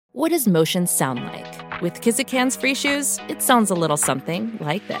What does motion sound like? With Kizikans free shoes, it sounds a little something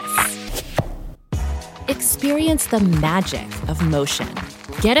like this. Experience the magic of motion.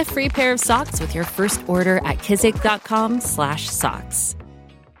 Get a free pair of socks with your first order at kizik.com/socks.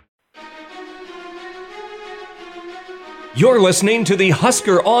 You're listening to the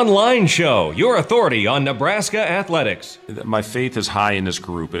Husker Online Show, your authority on Nebraska athletics. My faith is high in this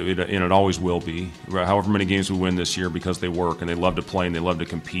group, and it always will be. However many games we win this year, because they work and they love to play and they love to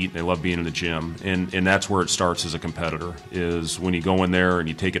compete and they love being in the gym. And that's where it starts as a competitor, is when you go in there and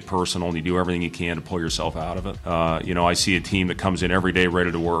you take it personal and you do everything you can to pull yourself out of it. I see a team that comes in every day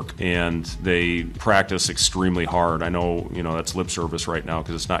ready to work, and they practice extremely hard. I know, that's lip service right now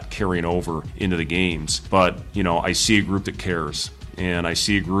because it's not carrying over into the games. But, I see a group that cares, and I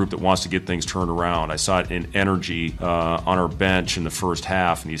see a group that wants to get things turned around. I saw it in energy on our bench in the first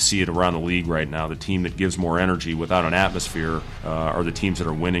half, and you see it around the league right now. The team that gives more energy without an atmosphere are the teams that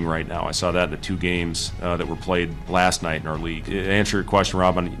are winning right now. I saw that in the two games that were played last night in our league. To answer your question,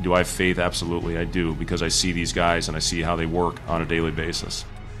 Robin, do I have faith? Absolutely, I do, because I see these guys and I see how they work on a daily basis.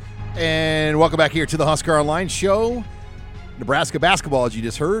 And welcome back here to the Husker Online Show. Nebraska basketball, as you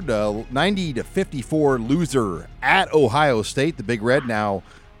just heard, 90-54 loser at Ohio State. The Big Red now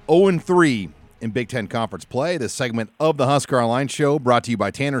 0-3 in Big Ten Conference play. This segment of the Husker Online Show brought to you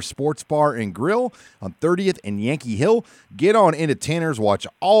by Tanner's Sports Bar and Grill on 30th and Yankee Hill. Get on into Tanner's, watch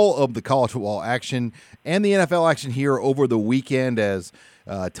all of the college football action and the NFL action here over the weekend, as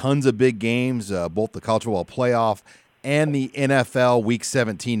tons of big games, both the college football playoff and the NFL Week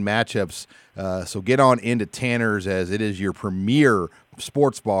 17 matchups. So get on into Tanner's, as it is your premier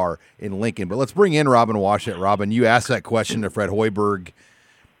sports bar in Lincoln. But let's bring in Robin Washut. Robin, you asked that question to Fred Hoiberg,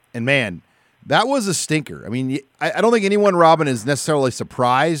 and man, that was a stinker. I mean, I don't think anyone, Robin, is necessarily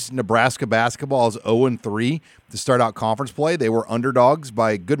surprised Nebraska basketball is 0-3 to start out conference play. They were underdogs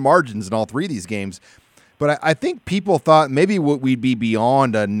by good margins in all three of these games. But I think people thought maybe we'd be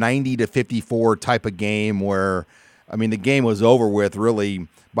beyond a 90-54 type of game where, the game was over with really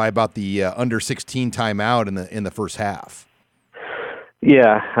by about the under 16 timeout in the first half.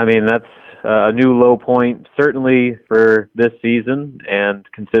 Yeah, that's a new low point, certainly for this season. And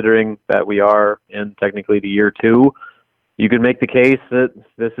considering that we are in technically the year two, you could make the case that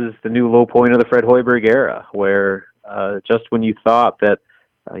this is the new low point of the Fred Hoiberg era, where just when you thought that,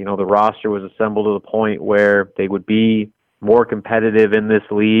 the roster was assembled to the point where they would be more competitive in this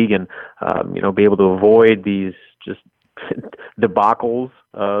league and, be able to avoid these just debacles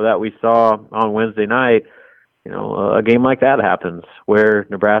that we saw on Wednesday night, a game like that happens where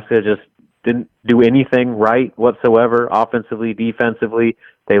Nebraska just didn't do anything right whatsoever, offensively, defensively.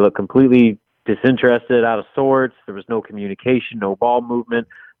 They look completely disinterested, out of sorts. There was no communication, no ball movement,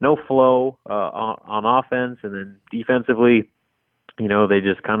 no flow on offense. And then defensively, they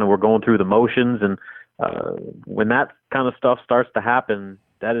just kind of were going through the motions. And when that kind of stuff starts to happen,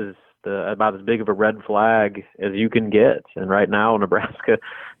 that is about as big of a red flag as you can get. And right now, Nebraska,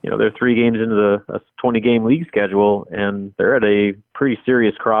 they're 3 games into the 20-game league schedule, and they're at a pretty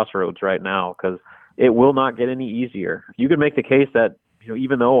serious crossroads right now because it will not get any easier. You could make the case that,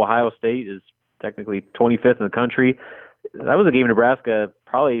 even though Ohio State is technically 25th in the country, that was a game Nebraska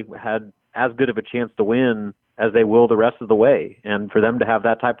probably had as good of a chance to win as they will the rest of the way. And for them to have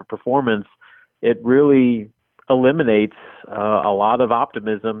that type of performance, it really eliminates a lot of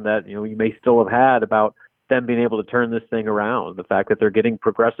optimism that you may still have had about them being able to turn this thing around. The fact that they're getting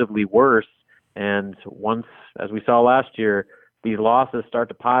progressively worse, and once, as we saw last year, these losses start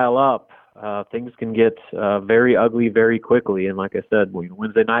to pile up, things can get very ugly very quickly. And like I said,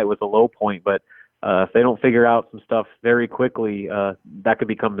 Wednesday night was a low point, but if they don't figure out some stuff very quickly, that could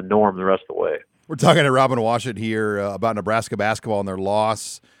become the norm the rest of the way. We're talking to Robin Washut here about Nebraska basketball and their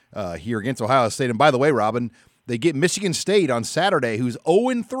loss here against Ohio State. And by the way, Robin, they get Michigan State on Saturday, who's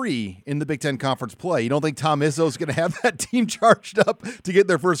 0-3 in the Big Ten Conference play. You don't think Tom Izzo's going to have that team charged up to get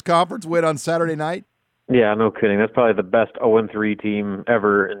their first conference win on Saturday night? Yeah, no kidding. That's probably the best 0-3 team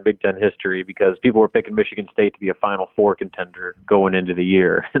ever in Big Ten history, because people were picking Michigan State to be a Final Four contender going into the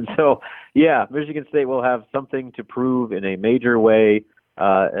year. And so, yeah, Michigan State will have something to prove in a major way.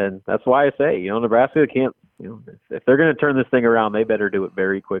 And that's why I say, Nebraska can't, if they're going to turn this thing around, they better do it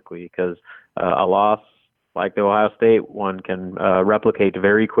very quickly, because a loss like the Ohio State one can replicate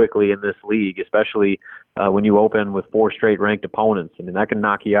very quickly in this league, especially when you open with 4 straight ranked opponents. That can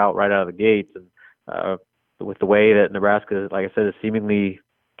knock you out right out of the gates. And with the way that Nebraska, like I said, is seemingly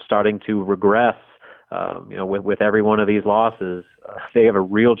starting to regress, with every one of these losses, they have a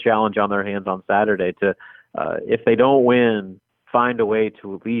real challenge on their hands on Saturday to, if they don't win, find a way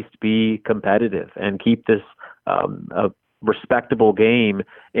to at least be competitive and keep this respectable game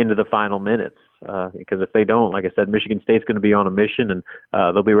into the final minutes. Because if they don't, like I said, Michigan State's going to be on a mission, and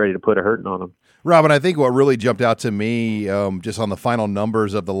they'll be ready to put a hurting on them. Robin, I think what really jumped out to me just on the final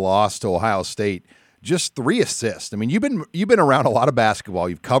numbers of the loss to Ohio State, just 3 assists. I mean, you've been around a lot of basketball.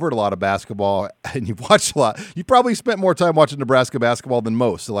 You've covered a lot of basketball, and you've watched a lot. You probably spent more time watching Nebraska basketball than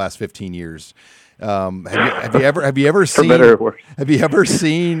most the last 15 years. Have you ever seen? For better or worse. Have you ever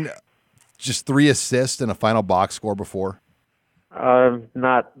seen just 3 assists in a final box score before?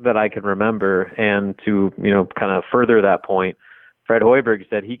 Not that I can remember. And to kind of further that point, Fred Hoiberg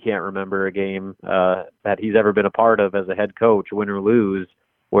said he can't remember a game that he's ever been a part of as a head coach, win or lose,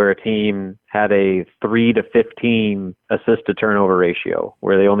 where a team had a 3 to 15 assist to turnover ratio,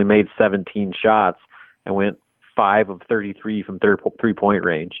 where they only made 17 shots and went 5 of 33 from 3-point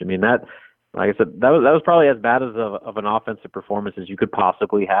range. I mean, that, like I said, that was probably as bad as of an offensive performance as you could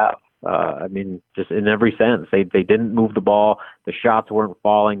possibly have. I mean, just in every sense, they didn't move the ball, the shots weren't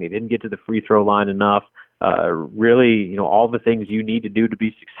falling, they didn't get to the free throw line enough. Really, all the things you need to do to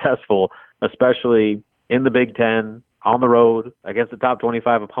be successful, especially in the Big Ten, on the road, against a top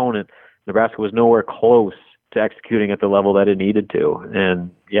 25 opponent. Nebraska was nowhere close to executing at the level that it needed to.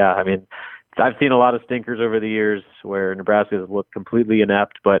 And yeah, I mean, I've seen a lot of stinkers over the years where Nebraska has looked completely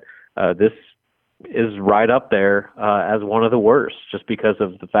inept, but this is right up there as one of the worst, just because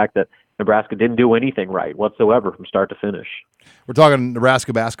of the fact that Nebraska didn't do anything right whatsoever from start to finish. We're talking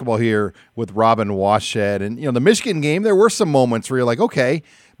Nebraska basketball here with Robin Washut. And, the Michigan game, there were some moments where you're like, okay,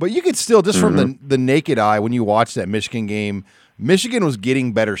 but you could still, just from the naked eye, when you watch that Michigan game, Michigan was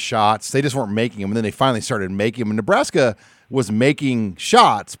getting better shots. They just weren't making them, and then they finally started making them. And Nebraska was making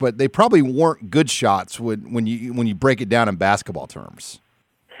shots, but they probably weren't good shots when you break it down in basketball terms.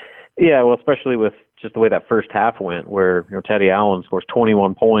 Yeah, well, especially with just the way that first half went, where Teddy Allen scores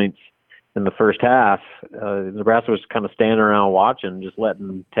 21 points in the first half. Nebraska was kind of standing around watching, just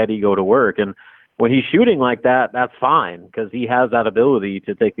letting Teddy go to work. And when he's shooting like that, that's fine because he has that ability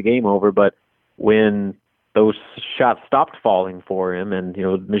to take the game over. But when those shots stopped falling for him, and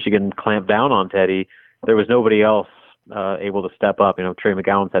Michigan clamped down on Teddy, there was nobody else able to step up. Trey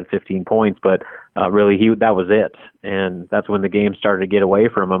McGowan's had 15 points, but really that was it. And that's when the game started to get away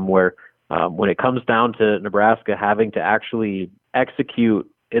from him, where when it comes down to Nebraska having to actually execute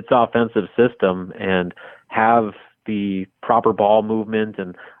its offensive system and have the proper ball movement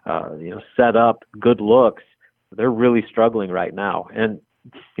and set up good looks, they're really struggling right now. And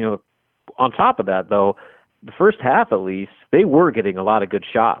on top of that, though, the first half, at least, they were getting a lot of good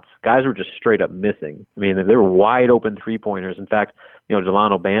shots. Guys were just straight up missing. I mean, they were wide open 3-pointers. In fact,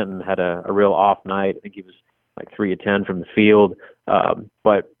 Delano Banton had a real off night. I think he was like 3 of 10 from the field.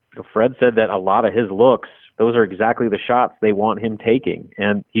 But Fred said that a lot of his looks, those are exactly the shots they want him taking,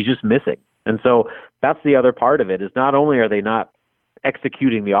 and he's just missing. And so that's the other part of it, is not only are they not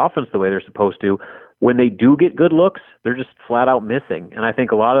executing the offense the way they're supposed to, when they do get good looks, they're just flat out missing. And I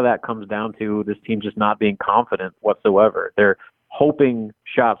think a lot of that comes down to this team just not being confident whatsoever. They're hoping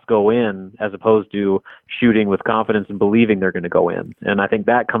shots go in as opposed to shooting with confidence and believing they're going to go in. And I think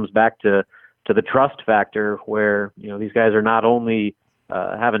that comes back to the trust factor, where these guys are not only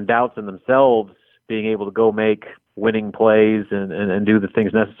having doubts in themselves, being able to go make winning plays and do the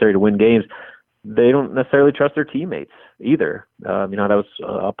things necessary to win games, they don't necessarily trust their teammates either. That was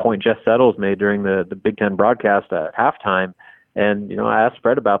a point Jeff Settles made during the Big Ten broadcast at halftime. And, I asked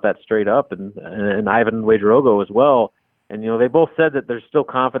Fred about that straight up, and Ivan Wagerogo as well. And, they both said that there's still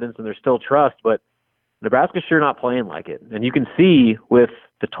confidence and there's still trust, but Nebraska's sure not playing like it. And you can see with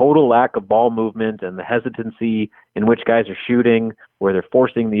the total lack of ball movement and the hesitancy in which guys are shooting, where they're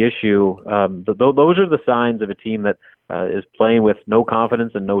forcing the issue, those are the signs of a team that is playing with no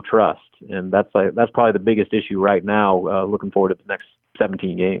confidence and no trust. And that's probably the biggest issue right now, looking forward to the next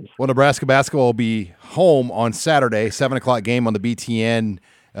 17 games. Well, Nebraska basketball will be home on Saturday, 7 o'clock game on the BTN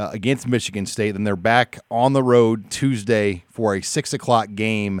against Michigan State. Then they're back on the road Tuesday for a 6 o'clock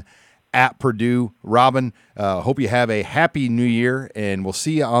game at Purdue. Robin, hope you have a happy new year, and we'll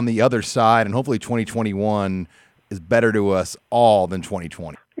see you on the other side, and hopefully 2021 is better to us all than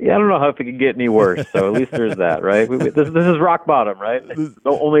 2020. Yeah, I don't know how it could get any worse, so at least there's that, right? This is rock bottom, right?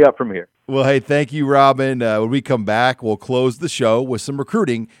 Only up from here. Well, hey, thank you, Robin. When we come back, we'll close the show with some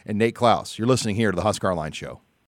recruiting and Nate Klaus. You're listening here to the Husker Online Show.